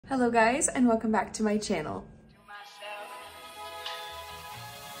Hello guys, and welcome back to my channel.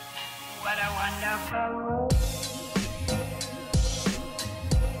 What a wonderful world.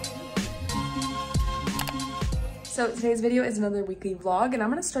 So today's video is another weekly vlog, and I'm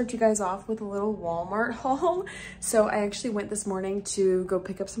gonna start you guys off with a little Walmart haul. So I actually went this morning to go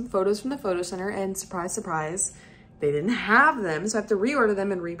pick up some photos from the photo center, and surprise, surprise, they didn't have them. So I have to reorder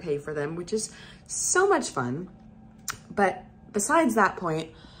them and repay for them, which is so much fun. But besides that point,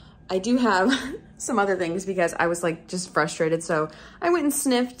 I do have some other things because I was like just frustrated. So I went and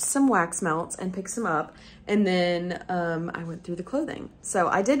sniffed some wax melts and picked some up. And then I went through the clothing. So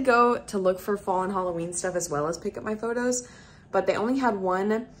I did go to look for fall and Halloween stuff as well as pick up my photos, but they only had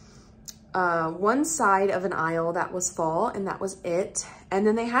one side of an aisle that was fall, and that was it. And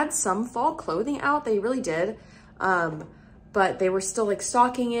then they had some fall clothing out, they really did. But they were still like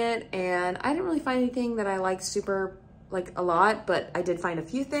stocking it, and I didn't really find anything that I liked super like a lot, but I did find a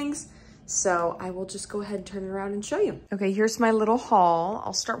few things. So I will just go ahead and turn it around and show you. Okay, here's my little haul.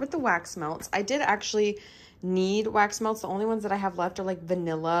 I'll start with the wax melts. I did actually need wax melts. The only ones that I have left are like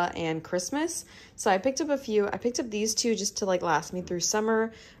vanilla and Christmas. So I picked up a few. I picked up these two just to like last me through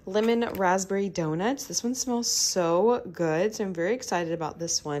summer. Lemon raspberry donuts. This one smells so good. So I'm very excited about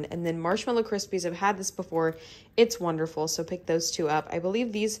this one. And then marshmallow crispies. I've had this before. It's wonderful. So pick those two up. I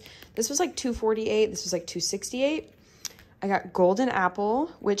believe this was like $2.48. This was like $2.68. I got golden apple,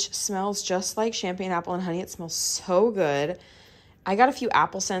 which smells just like champagne apple and honey. It smells so good. I got a few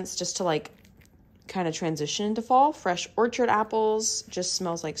apple scents just to like kind of transition into fall. Fresh orchard apples, just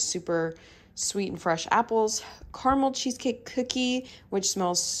smells like super sweet and fresh apples. Caramel cheesecake cookie, which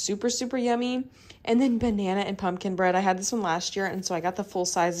smells super, super yummy. And then banana and pumpkin bread. I had this one last year, and so I got the full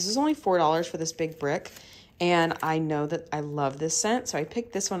size. This is only $4 for this big brick. And I know that I love this scent, so I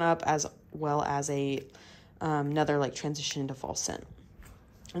picked this one up as well as another like transition into fall scent.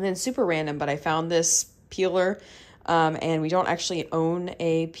 And then super random, but I found this peeler, and we don't actually own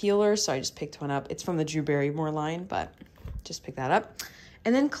a peeler, so I just picked one up. It's from the Drew Barrymore line, but just picked that up.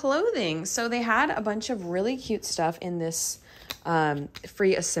 And then clothing. So they had a bunch of really cute stuff in this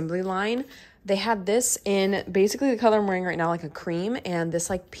free assembly line. They had this in basically the color I'm wearing right now, like a cream, and this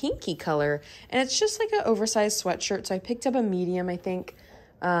like pinky color. And it's just like an oversized sweatshirt. So I picked up a medium, I think.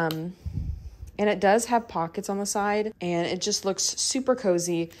 And it does have pockets on the side, and it just looks super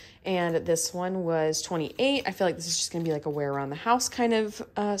cozy. And this one was $28. I feel like this is just gonna be like a wear around the house kind of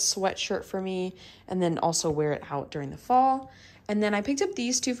sweatshirt for me, and then also wear it out during the fall. And then I picked up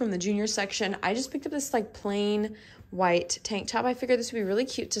these two from the junior section. I just picked up this like plain white tank top. I figured this would be really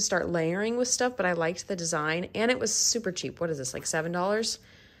cute to start layering with stuff, but I liked the design, and it was super cheap. What is this, like $7?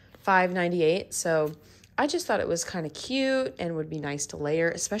 $5.98. So I just thought it was kind of cute and would be nice to layer,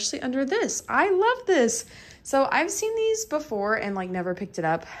 especially under this. I love this. So I've seen these before and like never picked it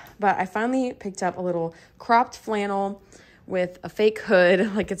up, but I finally picked up a little cropped flannel with a fake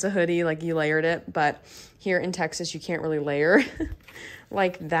hood, like it's a hoodie, like you layered it. But here in Texas, you can't really layer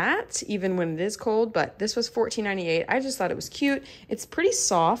like that, even when it is cold. But this was $14.98. I just thought it was cute. It's pretty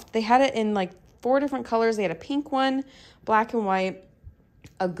soft. They had it in like 4 different colors. They had a pink one, black and white,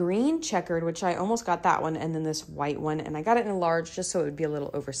 a green checkered, which I almost got that one, and then this white one, and I got it in a large just so it would be a little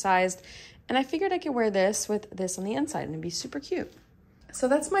oversized. And I figured I could wear this with this on the inside and it'd be super cute. So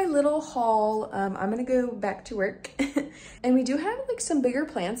that's my little haul. I'm gonna go back to work. And we do have like some bigger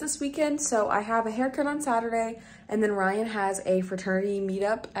plans this weekend. So I have a haircut on Saturday, and then Ryan has a fraternity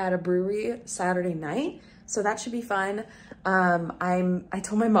meetup at a brewery Saturday night. So that should be fun. I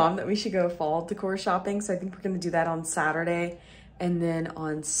told my mom that we should go fall decor shopping, so I think we're gonna do that on Saturday. And then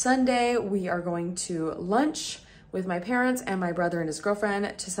on Sunday, we are going to lunch with my parents and my brother and his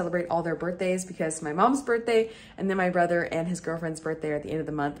girlfriend to celebrate all their birthdays, because my mom's birthday and then my brother and his girlfriend's birthday are at the end of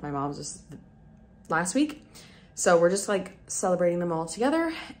the month. My mom's just last week. So we're just like celebrating them all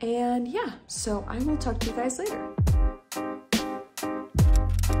together. And yeah, so I will talk to you guys later.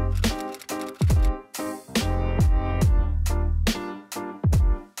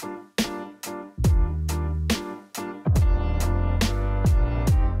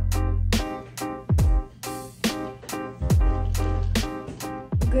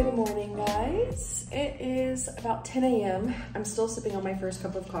 Good morning, guys. It is about 10 a.m. I'm still sipping on my first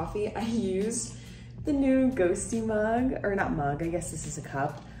cup of coffee. I used the new Ghosty mug, or not mug, I guess this is a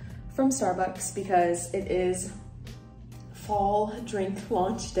cup, from Starbucks, because it is fall drink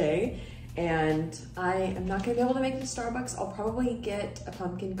launch day, and I am not gonna be able to make it to Starbucks. I'll probably get a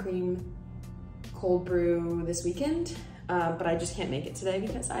pumpkin cream cold brew this weekend, but I just can't make it today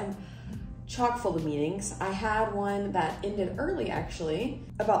because I'm chock full of meetings. I had one that ended early actually,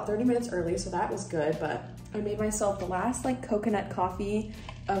 about 30 minutes early, so that was good, but I made myself the last like coconut coffee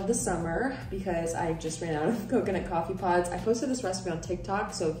of the summer because I just ran out of coconut coffee pods. I posted this recipe on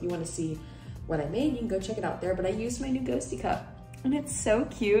TikTok, so if you want to see what I made, you can go check it out there, but I used my new ghosty cup and it's so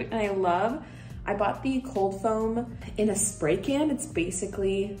cute and I bought the cold foam in a spray can. It's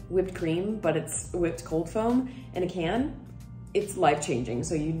basically whipped cream, but it's whipped cold foam in a can. It's life-changing,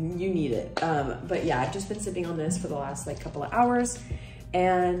 so you need it. But yeah, I've just been sipping on this for the last like couple of hours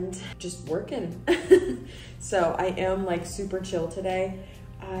and just working. So I am like super chill today.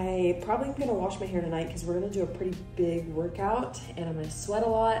 I probably am gonna wash my hair tonight because we're gonna do a pretty big workout and I'm gonna sweat a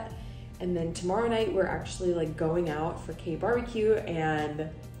lot. And then tomorrow night, we're actually like going out for K barbecue and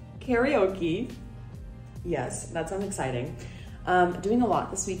karaoke. Yes, that sounds exciting. Doing a lot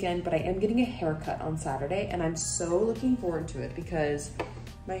this weekend, but I am getting a haircut on Saturday and I'm so looking forward to it because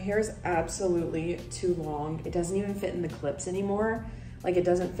my hair is absolutely too long. It doesn't even fit in the clips anymore. Like it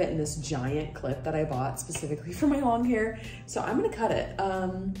doesn't fit in this giant clip that I bought specifically for my long hair. So I'm gonna cut it.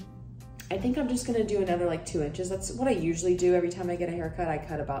 I think I'm just gonna do another like 2 inches. That's what I usually do every time I get a haircut. I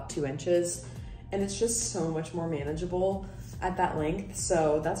cut about 2 inches and it's just so much more manageable at that length.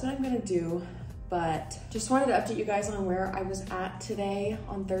 So that's what I'm gonna do. But just wanted to update you guys on where I was at today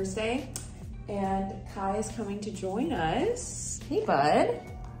on Thursday. And Kai is coming to join us. Hey bud,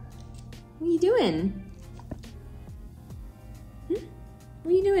 what are you doing? What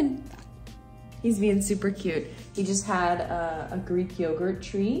are you doing? He's being super cute. He just had a Greek yogurt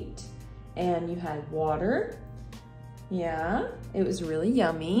treat and you had water. Yeah, it was really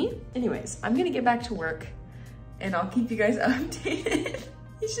yummy. Anyways, I'm gonna get back to work and I'll keep you guys updated.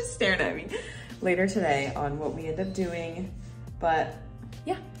 He's just staring at me later today on what we end up doing. But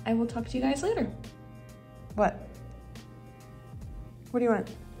yeah, I will talk to you guys later. What? What do you want?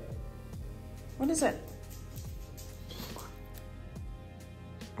 What is it?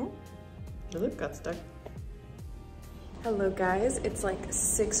 Oh, your lip got stuck. Hello guys, it's like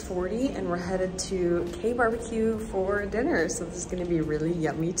 6:40 and we're headed to K barbecue for dinner. So this is gonna be really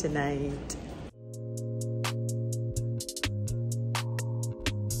yummy tonight.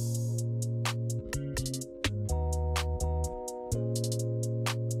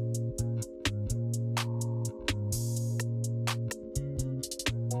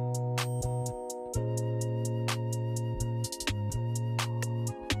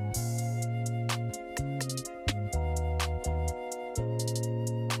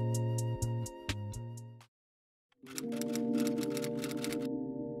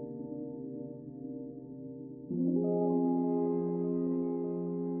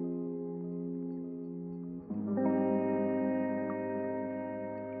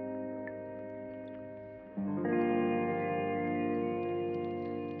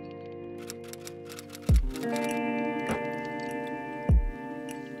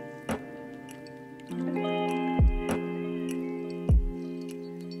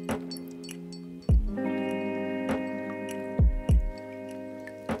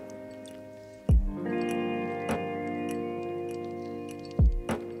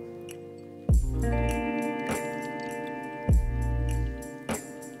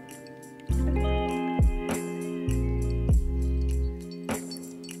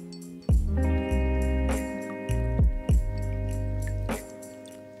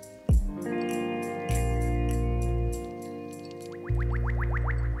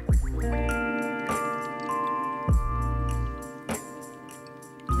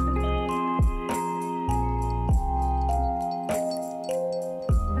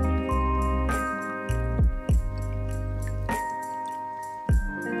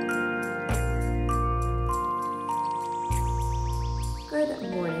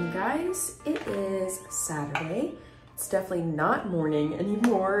 Good morning, guys. It is Saturday. It's definitely not morning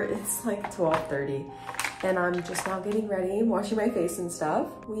anymore. It's like 12:30 and I'm just now getting ready, washing my face and stuff.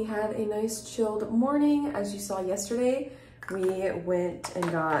 We had a nice chilled morning. As you saw yesterday, we went and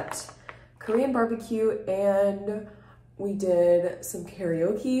got Korean barbecue and we did some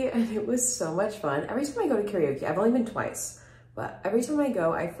karaoke and it was so much fun. Every time I go to karaoke, I've only been twice, but every time I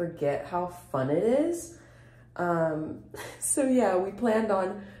go, I forget how fun it is. So yeah, we planned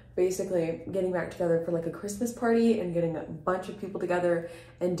on basically getting back together for like a Christmas party and getting a bunch of people together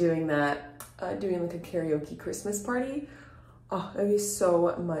and doing that, doing like a karaoke Christmas party. Oh, it'd be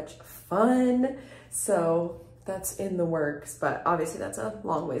so much fun. So that's in the works, but obviously that's a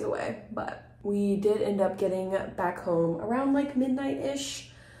long ways away. But we did end up getting back home around like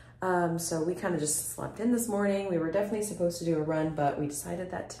midnight-ish. So we kind of just slept in this morning. We were definitely supposed to do a run, but we decided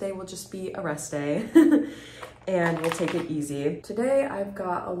that today will just be a rest day and we'll take it easy. Today I've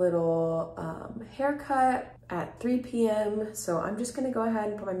got a little haircut at 3 p.m. So I'm just gonna go ahead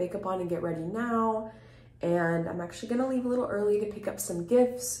and put my makeup on and get ready now. And I'm actually gonna leave a little early to pick up some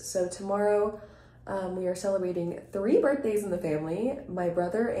gifts. So tomorrow we are celebrating 3 birthdays in the family. My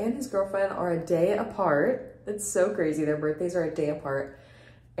brother and his girlfriend are a day apart. It's so crazy, their birthdays are a day apart.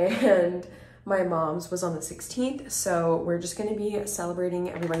 And my mom's was on the 16th, so we're just gonna be celebrating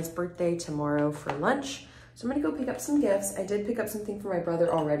everybody's birthday tomorrow for lunch. So I'm gonna go pick up some gifts. I did pick up something for my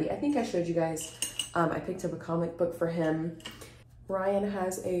brother already. I think I showed you guys. I picked up a comic book for him. Ryan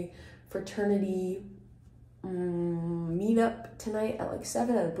has a fraternity meetup tonight at like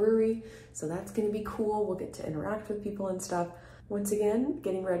 7 at a brewery, so that's gonna be cool. We'll get to interact with people and stuff. Once again,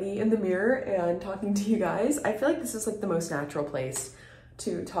 getting ready in the mirror and talking to you guys. I feel like this is like the most natural place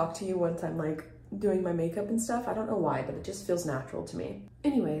to talk to you once I'm like doing my makeup and stuff. I don't know why, but it just feels natural to me.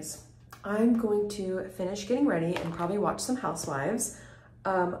 Anyways, I'm going to finish getting ready and probably watch some Housewives.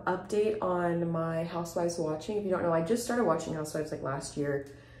 Update on my Housewives watching. If you don't know, I just started watching Housewives like last year,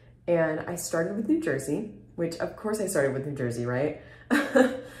 and I started with New Jersey, which of course I started with New Jersey, right?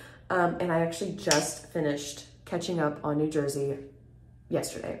 And I actually just finished catching up on New Jersey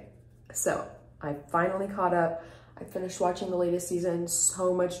yesterday. So I finally caught up. I finished watching the latest season.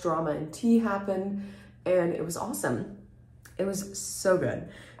 So much drama and tea happened, and it was awesome. It was so good.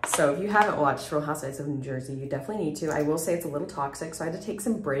 So if you haven't watched Real Housewives of New Jersey, you definitely need to. I will say it's a little toxic, so I had to take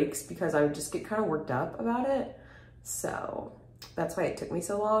some breaks because I would just get kind of worked up about it. So that's why it took me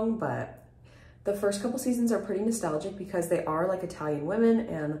so long, but the first couple seasons are pretty nostalgic because they are like Italian women,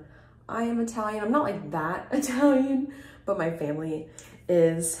 and I am Italian. I'm not like that Italian, but my family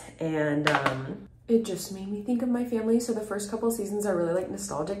is, and it just made me think of my family. So the first couple of seasons are really like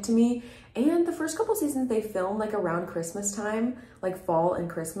nostalgic to me. And the first couple of seasons they film like around Christmas time, like fall and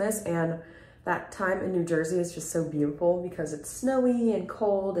Christmas. And that time in New Jersey is just so beautiful because it's snowy and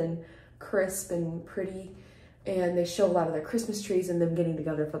cold and crisp and pretty. And they show a lot of their Christmas trees and them getting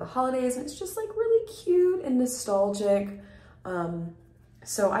together for the holidays. And it's just like really cute and nostalgic.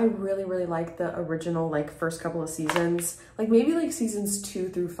 So I really, really like the original, like first couple of seasons, like maybe like seasons 2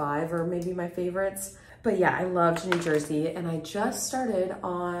 through 5 are maybe my favorites. But yeah, I loved New Jersey, and I just started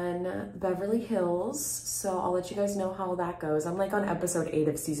on Beverly Hills. So I'll let you guys know how that goes. I'm like on episode 8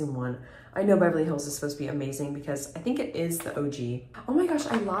 of season 1. I know Beverly Hills is supposed to be amazing because I think it is the OG. Oh my gosh,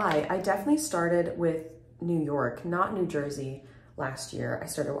 I lied. I definitely started with New York, not New Jersey last year. I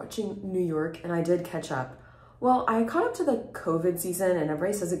started watching New York and I did catch up. Well, I caught up to the COVID season and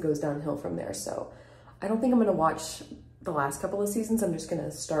everybody says it goes downhill from there. So I don't think I'm gonna watch the last couple of seasons. I'm just gonna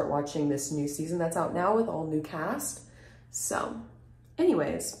start watching this new season that's out now with all new cast. So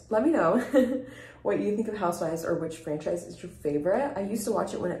anyways, let me know what you think of Housewives or which franchise is your favorite. I used to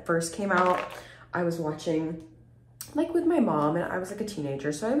watch it when it first came out. I was watching like with my mom and I was like a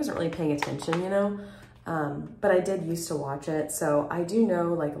teenager, so I wasn't really paying attention, you know? But I did used to watch it. So I do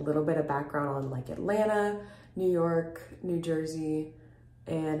know like a little bit of background on like Atlanta, New York, New Jersey,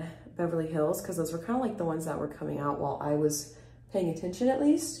 and Beverly Hills, because those were kind of like the ones that were coming out while I was paying attention at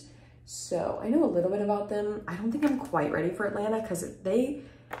least. So I know a little bit about them. I don't think I'm quite ready for Atlanta because they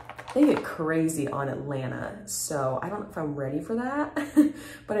get crazy on Atlanta. So I don't know if I'm ready for that,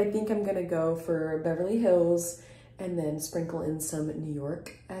 but I think I'm gonna go for Beverly Hills and then sprinkle in some New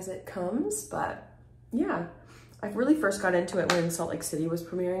York as it comes. But yeah, I really first got into it when Salt Lake City was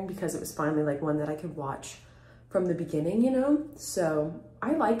premiering because it was finally like one that I could watch from the beginning, you know? So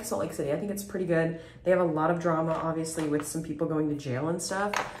I like Salt Lake City. I think it's pretty good. They have a lot of drama, obviously, with some people going to jail and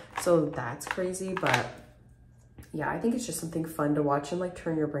stuff. So that's crazy, but yeah, I think it's just something fun to watch and like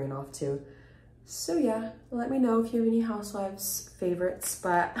turn your brain off to. So yeah, let me know if you have any Housewives favorites.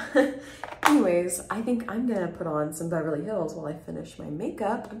 But anyways, I think I'm gonna put on some Beverly Hills while I finish my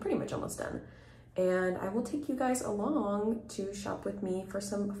makeup. I'm pretty much almost done. And I will take you guys along to shop with me for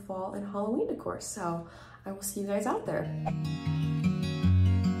some fall and Halloween decor. So I will see you guys out there.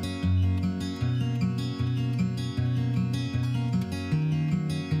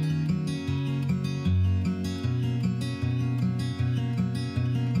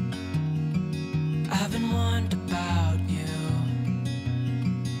 I've been wondering about you.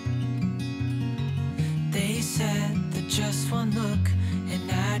 They said that just one look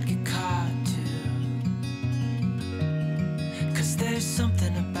and I'd get caught too. 'Cause there's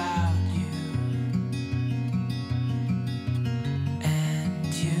something about you. And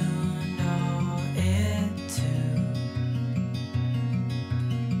you know it too.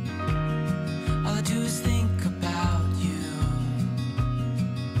 All I do is think about you.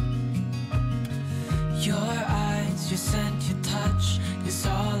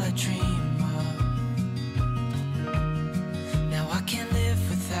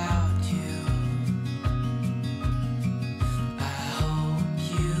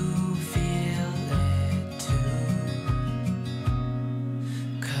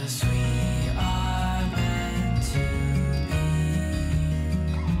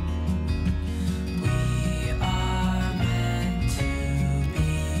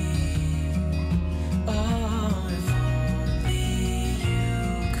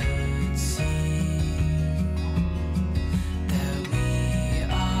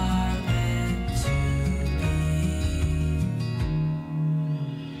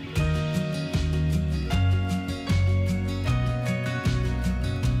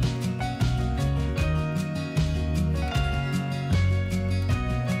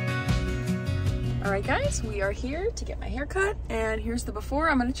 All right guys, we are here to get my hair cut, and here's the before.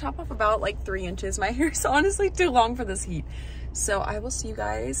 I'm gonna chop off about like 3 inches. My hair is honestly too long for this heat. So I will see you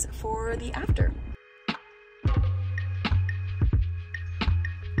guys for the after.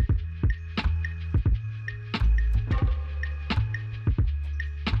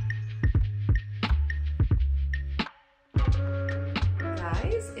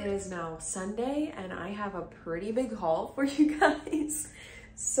 Guys, it is now Sunday and I have a pretty big haul for you guys.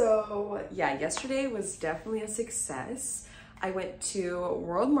 So yeah, yesterday was definitely a success. I went to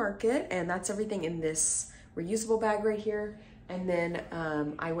World Market, and that's everything in this reusable bag right here. And then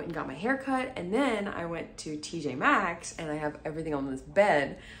I went and got my hair cut, and then I went to TJ Maxx, and I have everything on this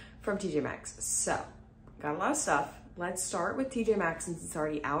bed from TJ Maxx. So got a lot of stuff. Let's start with TJ Maxx since it's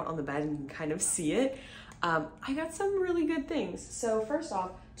already out on the bed and you can kind of see it. I got some really good things. So first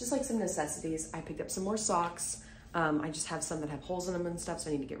off, just like some necessities, I picked up some more socks. I just have some that have holes in them and stuff, so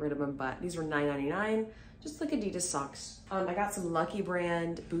I need to get rid of them, but these were $9.99, just like Adidas socks. I got some Lucky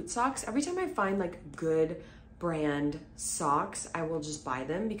brand boot socks. Every time I find like good brand socks, I will just buy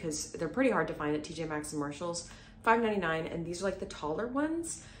them because they're pretty hard to find at TJ Maxx and Marshalls. $5.99, and these are like the taller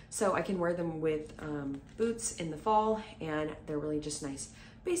ones, so I can wear them with boots in the fall, and they're really just nice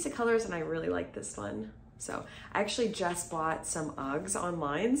basic colors, and I really like this one. So I actually just bought some Uggs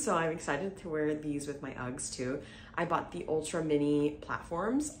online, so I'm excited to wear these with my Uggs too. I bought the Ultra Mini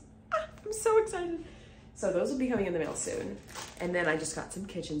platforms. I'm so excited. So those will be coming in the mail soon. And then I just got some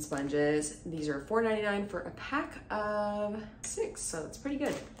kitchen sponges. These are $4.99 for a pack of 6, so that's pretty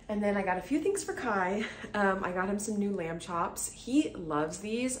good. And then I got a few things for Kai. I got him some new lamb chops. He loves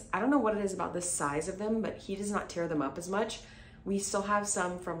these. I don't know what it is about the size of them, but he does not tear them up as much. We still have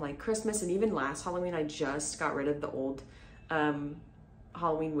some from like Christmas, and even last Halloween, I just got rid of the old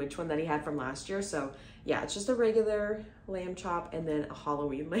Halloween witch one that he had from last year. So yeah, it's just a regular lamb chop and then a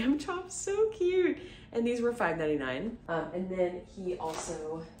Halloween lamb chop. So cute. And these were $5.99. And then he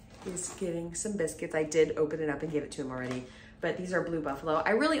also is getting some biscuits. I did open it up and give it to him already, but these are Blue Buffalo.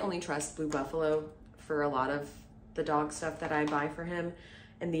 I really only trust Blue Buffalo for a lot of the dog stuff that I buy for him.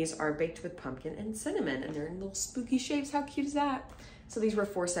 And these are baked with pumpkin and cinnamon, and they're in little spooky shapes. How cute is that? So these were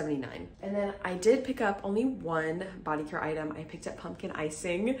 $4.79. And then I did pick up only one body care item. I picked up pumpkin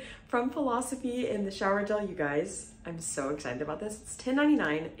icing from Philosophy in the shower gel. You guys, I'm so excited about this. It's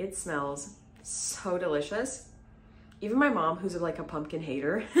 $10.99. It smells so delicious. Even my mom, who's like a pumpkin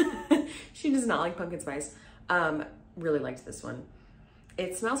hater, she does not like pumpkin spice, really liked this one.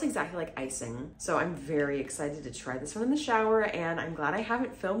 It smells exactly like icing, so I'm very excited to try this one in the shower, and I'm glad I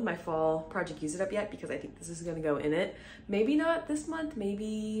haven't filmed my fall Project Use It Up yet because I think this is gonna go in it. Maybe not this month,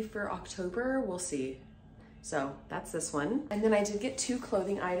 maybe for October, we'll see. So that's this one. And then I did get 2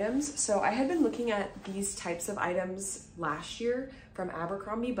 clothing items. So I had been looking at these types of items last year from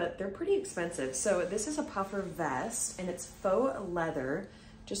Abercrombie, but they're pretty expensive. So this is a puffer vest, and it's faux leather,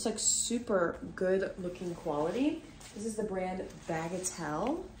 just like super good looking quality. This is the brand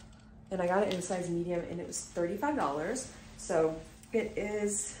Bagatelle, and I got it in a size medium, and it was $35. So it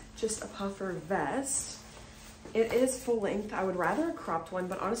is just a puffer vest. It is full length. I would rather a cropped one,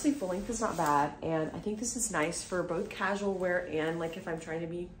 but honestly full length is not bad. And I think this is nice for both casual wear and like if I'm trying to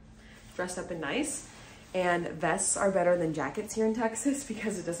be dressed up and nice. And vests are better than jackets here in Texas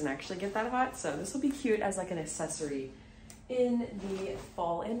because it doesn't actually get that hot. So this will be cute as like an accessory in the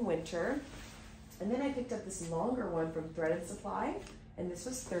fall and winter. And then I picked up this longer one from Threaded Supply, and this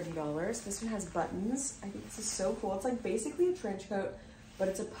was $30. This one has buttons. I think this is so cool. It's like basically a trench coat, but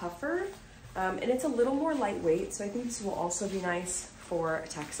it's a puffer, and it's a little more lightweight, so I think this will also be nice for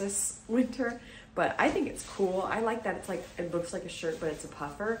Texas winter, but I think it's cool. I like that it's like, it looks like a shirt, but it's a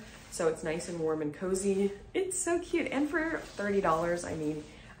puffer, so it's nice and warm and cozy. It's so cute, and for $30, I mean,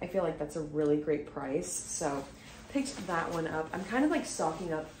 I feel like that's a really great price, so picked that one up. I'm kind of like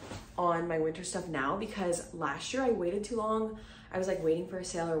stocking up on my winter stuff now because last year I waited too long. I was like waiting for a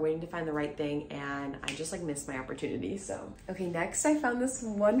sale or waiting to find the right thing, and I just like missed my opportunity. So okay, next I found this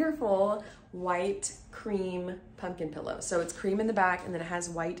wonderful white cream pumpkin pillow. So it's cream in the back, and then it has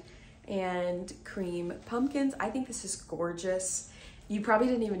white and cream pumpkins. I think this is gorgeous. You probably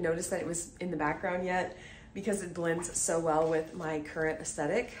didn't even notice that it was in the background yet because it blends so well with my current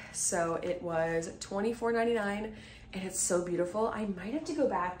aesthetic. So it was $24.99, and it's so beautiful. I might have to go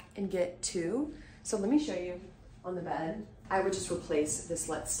back and get 2. So let me show you on the bed. I would just replace this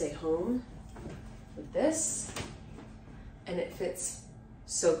Let's Stay Home with this, and it fits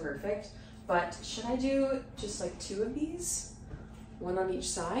so perfect. But should I do just like 2 of these? 1 on each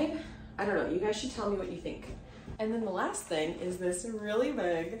side? I don't know, you guys should tell me what you think. And then the last thing is this really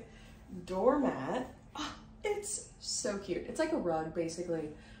big doormat. Oh, it's so cute. It's like a rug basically,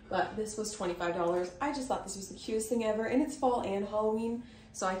 but this was $25. I just thought this was the cutest thing ever, and it's fall and Halloween,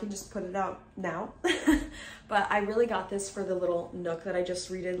 so I can just put it out now. But I really got this for the little nook that I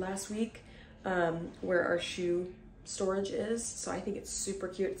just redid last week, where our shoe storage is. So I think it's super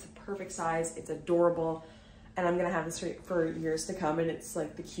cute. It's the perfect size. It's adorable. And I'm gonna have this for years to come, and it's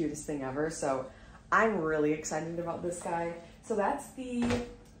like the cutest thing ever. So I'm really excited about this guy. So that's the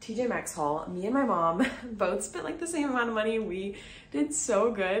TJ Maxx haul. Me and my mom both spent like the same amount of money. We did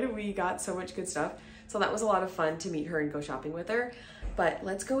so good. We got so much good stuff. So that was a lot of fun to meet her and go shopping with her. But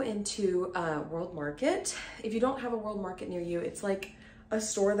let's go into World Market. If you don't have a World Market near you, it's like a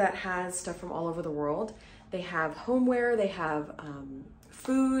store that has stuff from all over the world. They have homeware, they have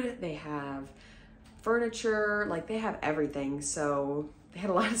food, they have furniture, like they have everything. So they had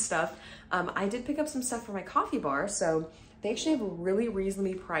a lot of stuff. I did pick up some stuff for my coffee bar. So they actually have really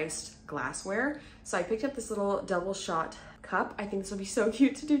reasonably priced glassware. So I picked up this little double shot cup. I think this will be so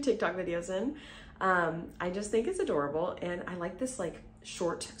cute to do TikTok videos in. I just think it's adorable, and I like this like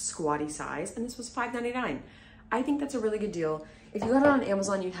short squatty size, and this was $5.99. I think that's a really good deal. If you got it on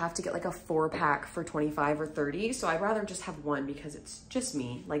Amazon, you'd have to get like a 4-pack for $25 or $30. So I'd rather just have one because it's just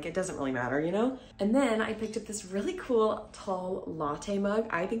me. Like, it doesn't really matter, you know? And then I picked up this really cool tall latte mug.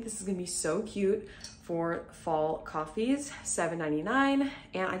 I think this is gonna be so cute for fall coffees, $7.99.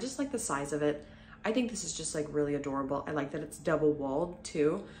 And I just like the size of it. I think this is just like really adorable. I like that it's double walled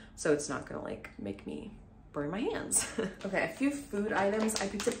too, so it's not gonna like make me burn my hands. Okay, a few food items. I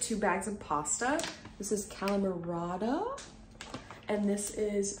picked up 2 bags of pasta. This is Calamarada, and this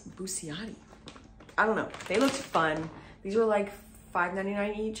is Bucciati. I don't know, they looked fun. These were like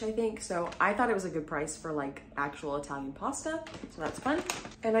 $5.99 each, I think. So I thought it was a good price for like actual Italian pasta. So that's fun.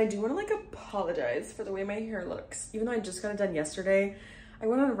 And I do want to like apologize for the way my hair looks. Even though I just got it done yesterday, I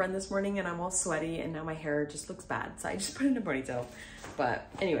went on a run this morning and I'm all sweaty, and now my hair just looks bad. So I just put it in a ponytail. But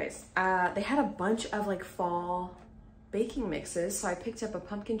anyways, they had a bunch of like fall baking mixes. So I picked up a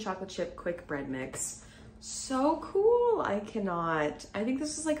pumpkin chocolate chip quick bread mix. So cool. I cannot. I think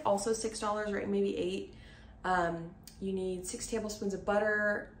this is like also $6 or maybe $8. You need 6 tablespoons of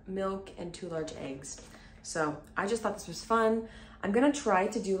butter, milk, and 2 large eggs. So I just thought this was fun. I'm gonna try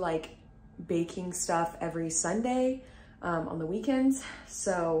to do like baking stuff every Sunday on the weekends.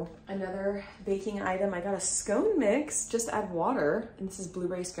 So another baking item, I got a scone mix, just add water, and this is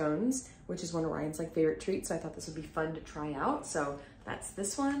blueberry scones, which is one of Ryan's like favorite treats. So I thought this would be fun to try out. So that's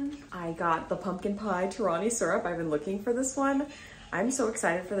this one. I got the pumpkin pie Torani syrup. I've been looking for this one. I'm so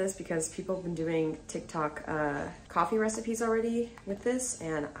excited for this because people have been doing TikTok coffee recipes already with this,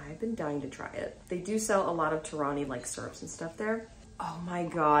 and I've been dying to try it. They do sell a lot of Torani like syrups and stuff there. Oh my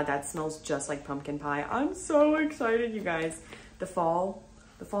God, that smells just like pumpkin pie. I'm so excited, you guys. The fall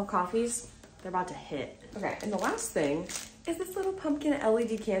coffees, they're about to hit. Okay, and the last thing is this little pumpkin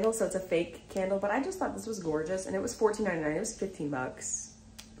LED candle. So it's a fake candle, but I just thought this was gorgeous, and it was $14.99. It was 15 bucks.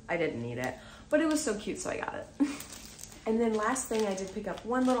 I didn't need it, but it was so cute, so I got it. And then last thing, I did pick up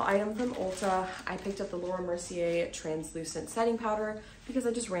one little item from Ulta. I picked up the Laura Mercier translucent setting powder because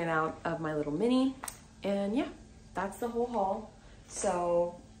I just ran out of my little mini. And yeah, that's the whole haul.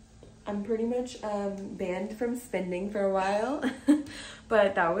 So I'm pretty much banned from spending for a while,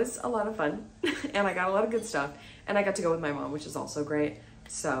 but that was a lot of fun. And I got a lot of good stuff, and I got to go with my mom, which is also great.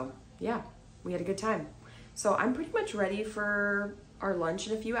 So yeah, we had a good time. So I'm pretty much ready for our lunch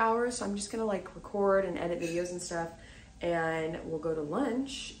in a few hours. So I'm just gonna like record and edit videos and stuff, and we'll go to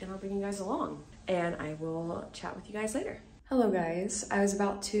lunch, and I'll bring you guys along, and I will chat with you guys later. Hello guys, I was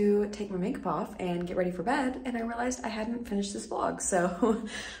about to take my makeup off and get ready for bed, and I realized I hadn't finished this vlog. So I'm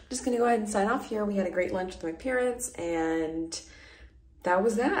just gonna go ahead and sign off here. We had a great lunch with my parents, and that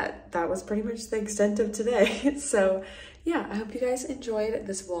was that. That was pretty much the extent of today. So yeah, I hope you guys enjoyed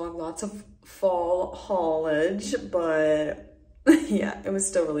this vlog. Lots of fall haulage, but yeah, it was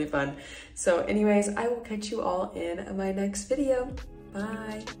still really fun. So anyways, I will catch you all in my next video.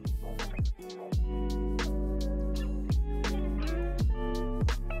 Bye.